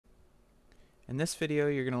In this video,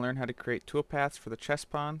 you're going to learn how to create toolpaths for the chess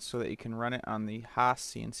pawn so that you can run it on the Haas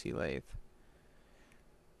CNC lathe.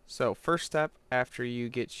 So first step after you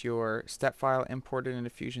get your step file imported into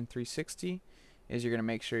Fusion 360 is you're going to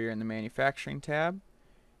make sure you're in the manufacturing tab.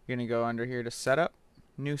 You're going to go under here to setup,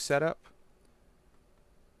 new setup,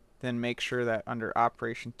 then make sure that under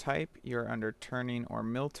operation type you're under turning or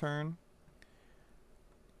mill turn.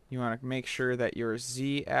 You want to make sure that your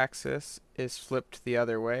Z axis is flipped the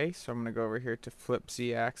other way. So I'm going to go over here to flip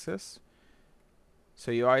Z axis.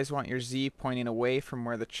 So you always want your Z pointing away from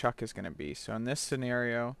where the chuck is going to be. So in this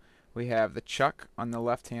scenario, we have the chuck on the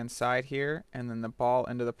left hand side here, and then the ball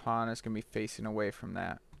into the pawn is going to be facing away from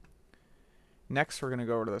that. Next, we're going to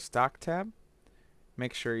go over to the stock tab.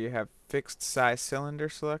 Make sure you have fixed size cylinder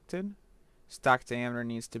selected. Stock diameter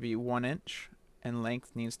needs to be 1 inch, and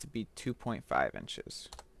length needs to be 2.5 inches.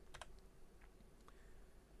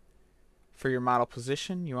 For your model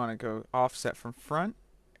position, you want to go offset from front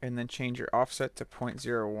and then change your offset to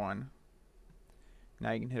 0.01.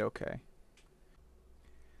 Now you can hit OK.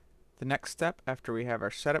 The next step after we have our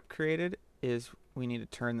setup created is we need to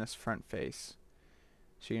turn this front face.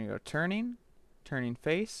 So you're going to go turning, turning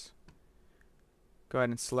face. Go ahead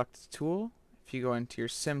and select the tool. If you go into your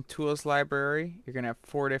Sim Tools library, you're going to have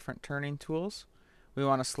 4 different turning tools. We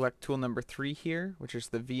want to select tool number 3 here, which is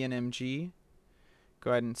the V&MG. Go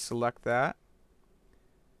ahead and select that.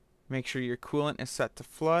 Make sure your coolant is set to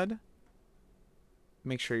flood.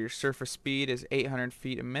 Make sure your surface speed is 800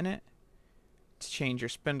 feet a minute. Change your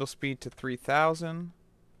spindle speed to 3000.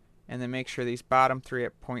 And then make sure these bottom 3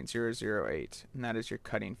 at 0.008. And that is your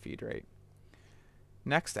cutting feed rate.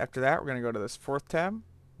 Next, after that, we're going to go to this 4th tab.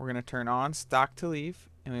 We're going to turn on stock to leave.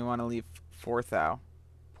 And we want to leave 4 thou,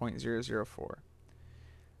 0.004.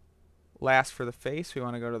 Last, for the face, we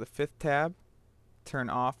want to go to the 5th tab.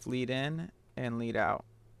 Turn off lead in and lead out,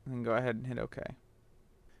 and go ahead and hit OK.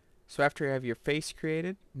 So after you have your face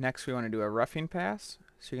created, next we want to do a roughing pass.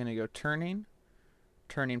 So you're going to go turning,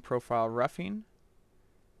 turning profile roughing.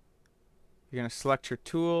 You're going to select your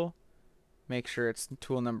tool, make sure it's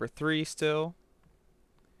tool number 3 still.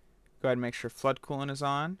 Go ahead and make sure flood coolant is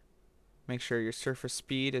on. Make sure your surface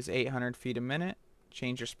speed is 800 feet a minute.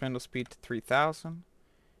 Change your spindle speed to 3000,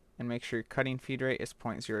 and make sure your cutting feed rate is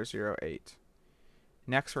 0.008.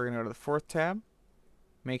 Next, we're going to go to the 4th tab.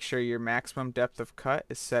 Make sure your maximum depth of cut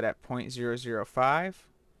is set at 0.005.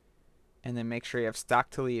 And then make sure you have stock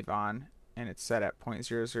to leave on, and it's set at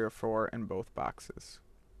 0.004 in both boxes.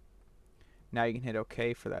 Now you can hit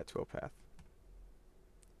OK for that toolpath.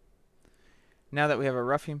 Now that we have a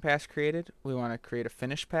roughing pass created, we want to create a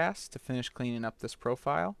finish pass to finish cleaning up this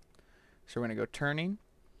profile. So we're going to go turning,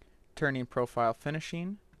 turning profile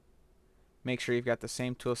finishing. Make sure you've got the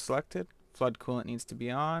same tool selected. Flood coolant needs to be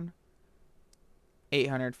on.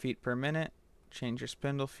 800 feet per minute. Change your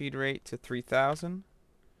spindle feed rate to 3000.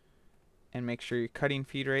 And make sure your cutting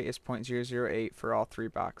feed rate is 0.008 for all 3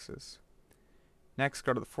 boxes. Next,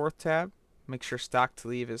 go to the 4th tab. Make sure stock to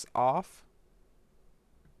leave is off.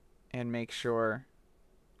 And make sure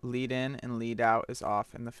lead in and lead out is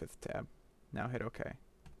off in the 5th tab. Now hit OK.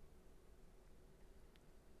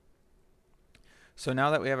 So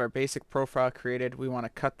now that we have our basic profile created, we want to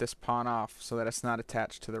cut this pawn off so that it's not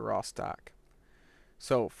attached to the raw stock.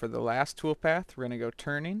 So for the last toolpath, we're going to go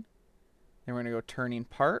turning, then we're going to go turning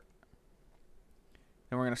part,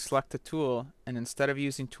 then we're going to select the tool, and instead of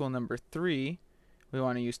using tool number 3, we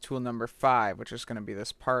want to use tool number 5, which is going to be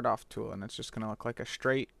this part off tool, and it's just going to look like a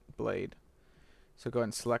straight blade. So go ahead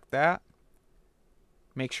and select that.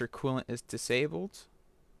 Make sure coolant is disabled.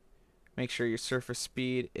 Make sure your surface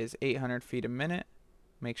speed is 800 feet a minute.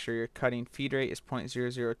 Make sure your cutting feed rate is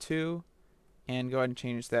 0.002. And go ahead and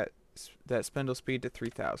change that spindle speed to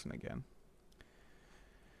 3000 again.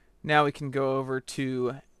 Now we can go over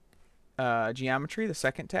to geometry, the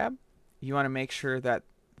 2nd tab. You want to make sure that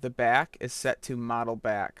the back is set to model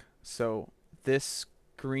back. So this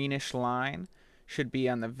greenish line should be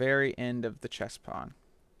on the very end of the chess pawn.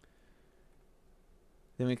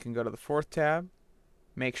 Then we can go to the 4th tab.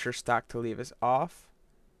 Make sure stock to leave is off.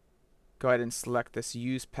 Go ahead and select this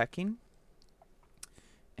use pecking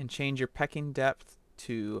and change your pecking depth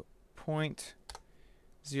to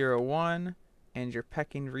 0.01 and your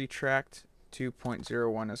pecking retract to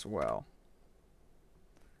 0.01 as well.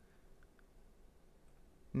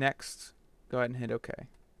 Next, go ahead and hit OK.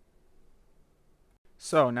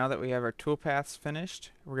 So now that we have our toolpaths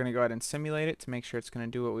finished, we're going to go ahead and simulate it to make sure it's going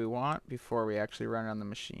to do what we want before we actually run it on the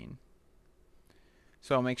machine.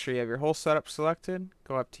 So make sure you have your whole setup selected.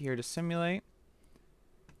 Go up to here to simulate.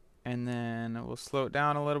 And then we'll slow it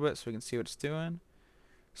down a little bit so we can see what it's doing.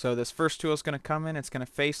 So this first tool is going to come in. It's going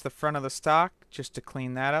to face the front of the stock just to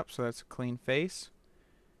clean that up, so that's a clean face.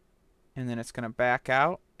 And then it's going to back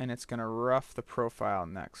out, and it's going to rough the profile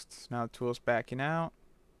next. So now the tool's backing out.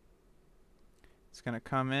 It's going to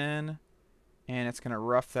come in, and it's going to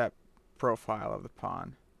rough that profile of the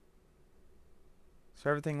pawn. So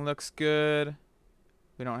everything looks good.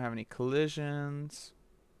 We don't have any collisions.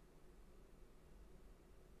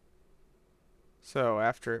 So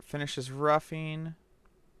after it finishes roughing,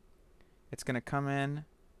 it's going to come in, and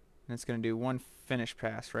it's going to do one finish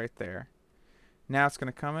pass right there. Now it's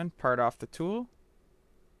going to come in, part off the tool,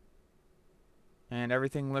 and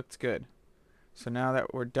everything looked good. So now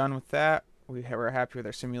that we're done with that, we're happy with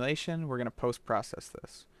our simulation. We're going to post-process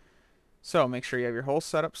this. So make sure you have your whole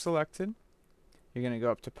setup selected. You're going to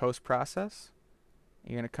go up to post-process.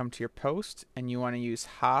 You're going to come to your post, and you want to use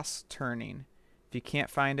Haas turning. If you can't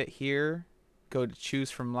find it here, go to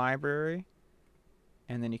choose from library,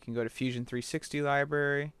 and then you can go to Fusion 360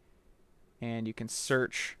 library, and you can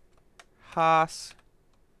search Haas,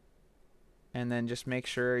 and then just make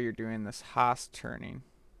sure you're doing this Haas turning.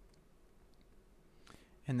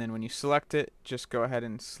 And then when you select it, just go ahead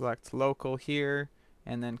and select local here,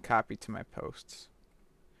 and then copy to my posts.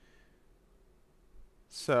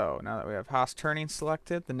 So now that we have Haas turning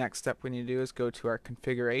selected, the next step we need to do is go to our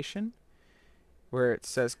configuration, where it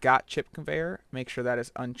says got chip conveyor. Make sure that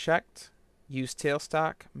is unchecked. Use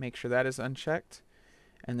tailstock. Make sure that is unchecked.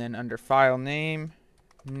 And then under file name,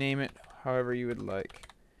 name it however you would like.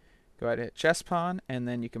 Go ahead and hit chess pawn, and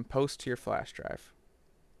then you can post to your flash drive.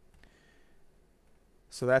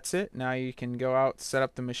 So that's it. Now you can go out, set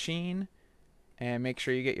up the machine, and make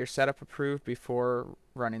sure you get your setup approved before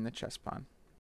running the chess pawn.